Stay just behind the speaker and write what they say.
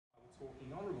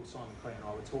called Simon Crean and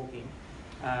I were talking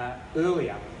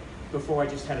earlier, before I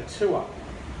just had a tour,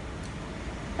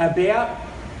 about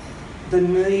the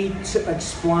need to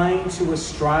explain to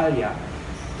Australia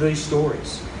these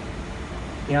stories.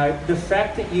 You know, the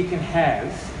fact that you can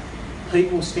have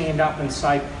people stand up and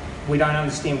say, we don't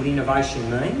understand what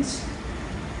innovation means,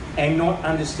 and not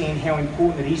understand how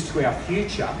important it is to our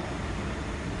future,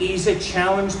 is a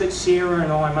challenge that Sarah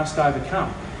and I must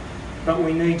overcome. But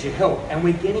we need your help, and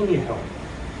we're getting your help.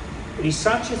 It is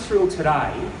such a thrill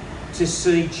today to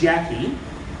see Jackie,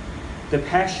 the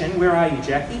passion. Where are you,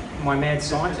 Jackie? My mad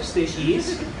scientist, there she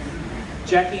is.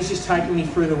 Jackie's just taking me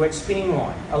through the wet spinning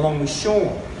line, along with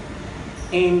Sean.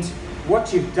 And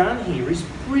what you've done here is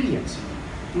brilliant.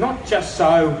 Not just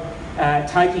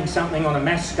taking something on a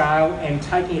mass scale and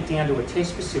taking it down to a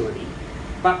test facility,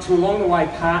 but to along the way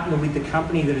partner with the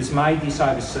company that has made this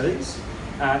overseas,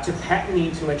 to patent the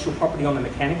intellectual property on the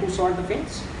mechanical side of the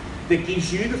fence, that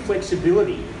gives you the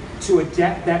flexibility to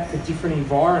adapt that for different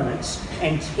environments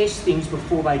and test things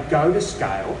before they go to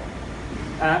scale.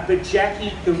 But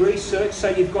Jackie, the research, so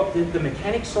you've got the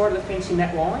mechanics side of the fence in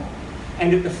that line,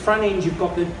 and at the front end you've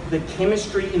got the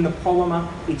chemistry in the polymer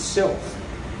itself.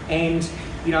 And,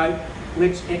 you know,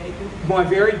 my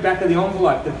very back of the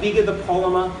envelope, the bigger the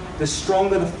polymer, the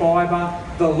stronger the fibre,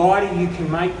 the lighter you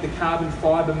can make the carbon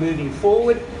fibre moving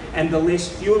forward, and the less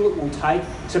fuel it will take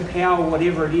to power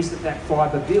whatever it is that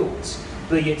fibre builds,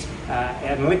 be it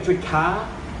an electric car,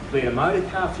 be it a motor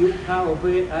car, fuel car, or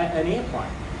be it an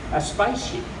airplane, a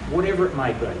spaceship, whatever it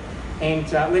may be. And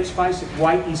let's face it,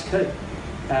 weight is key.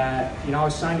 You know, I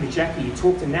was saying to Jackie, you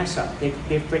talk to NASA,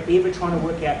 they're forever trying to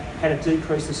work out how to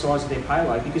decrease the size of their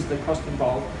payload because of the cost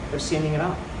involved of sending it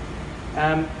up.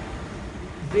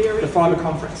 The fibre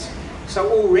conference. So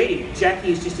already, Jackie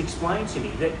has just explained to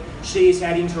me that she has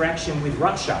had interaction with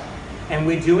Russia, and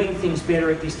we're doing things better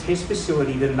at this test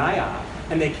facility than they are,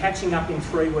 and they're catching up in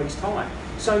 3 weeks' time.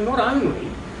 So not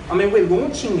only, I mean, we're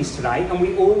launching this today, and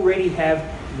we already have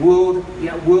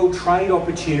world trade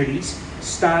opportunities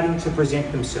starting to present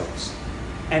themselves.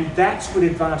 And that's what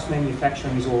advanced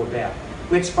manufacturing is all about.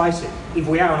 Let's face it, if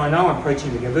we are, and I know I'm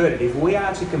preaching the converted, if we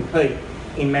are to compete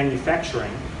in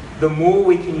manufacturing, the more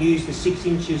we can use the 6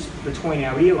 inches between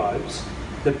our earlobes,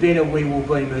 the better we will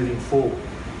be moving forward.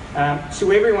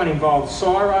 To everyone involved,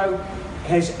 CSIRO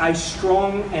has a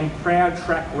strong and proud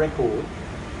track record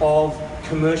of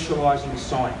commercialising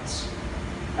science.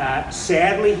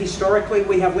 Sadly, historically,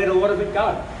 we have let a lot of it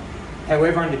go.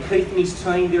 However, under Keith and his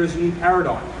team, there is a new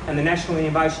paradigm, and the National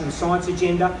Innovation and Science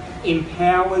Agenda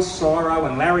empowers CSIRO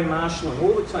and Larry Marshall and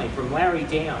all the team, from Larry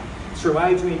down through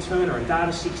Adrian Turner and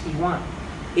Data 61.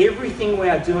 Everything we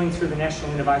are doing through the National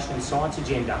Innovation and Science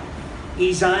Agenda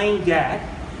is aimed at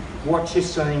what you're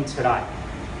seeing today.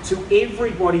 To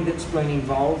everybody that's been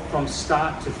involved from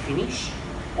start to finish,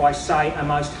 I say a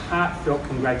most heartfelt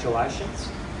congratulations.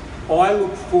 I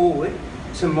look forward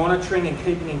to monitoring and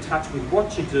keeping in touch with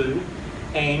what you do,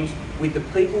 and with the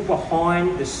people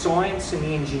behind the science and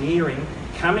the engineering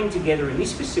coming together in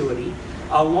this facility,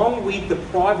 along with the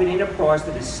private enterprise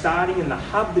that is starting and the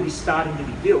hub that is starting to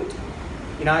be built.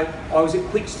 You know, I was at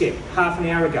Quickstep half an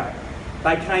hour ago.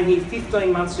 They came here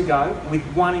 15 months ago with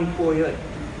 1 employee.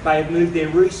 They have moved their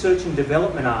research and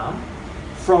development arm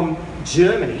from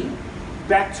Germany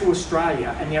back to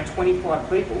Australia, and now 25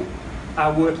 people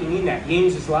are working in that.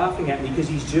 Jens is laughing at me because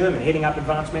he's German, heading up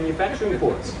advanced manufacturing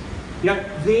for us. You know,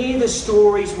 they're the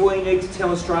stories we need to tell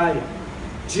Australia.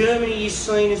 Germany is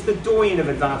seen as the doyen of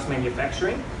advanced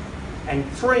manufacturing, and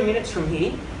 3 minutes from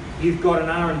here, you've got an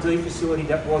R&D facility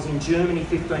that was in Germany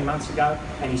 15 months ago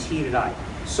and is here today.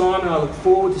 Simon, I look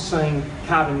forward to seeing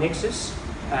Carbon Nexus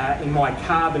in my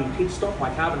carbon pit stop,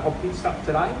 my carbon hop pit stop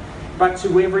today. But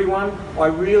to everyone, I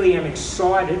really am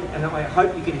excited, and I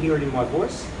hope you can hear it in my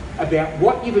voice, about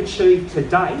what you've achieved to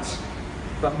date,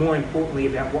 but more importantly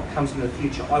about what comes in the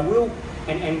future. I will,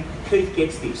 and Keith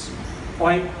gets this,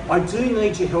 I do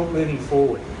need your help moving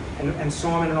forward. And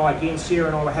Simon and I, again, Sarah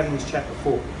and I were having this chat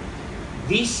before.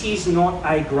 This is not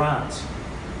a grant.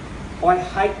 I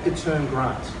hate the term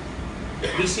grant.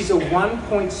 This is a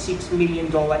 $1.6 million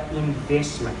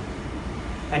investment.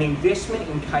 An investment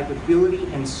in capability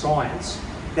and science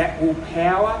that will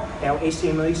power our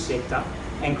SME sector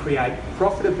and create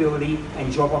profitability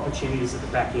and job opportunities at the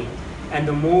back end. And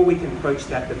the more we can preach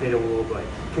that, the better we'll all be.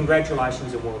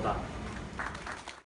 Congratulations and well done.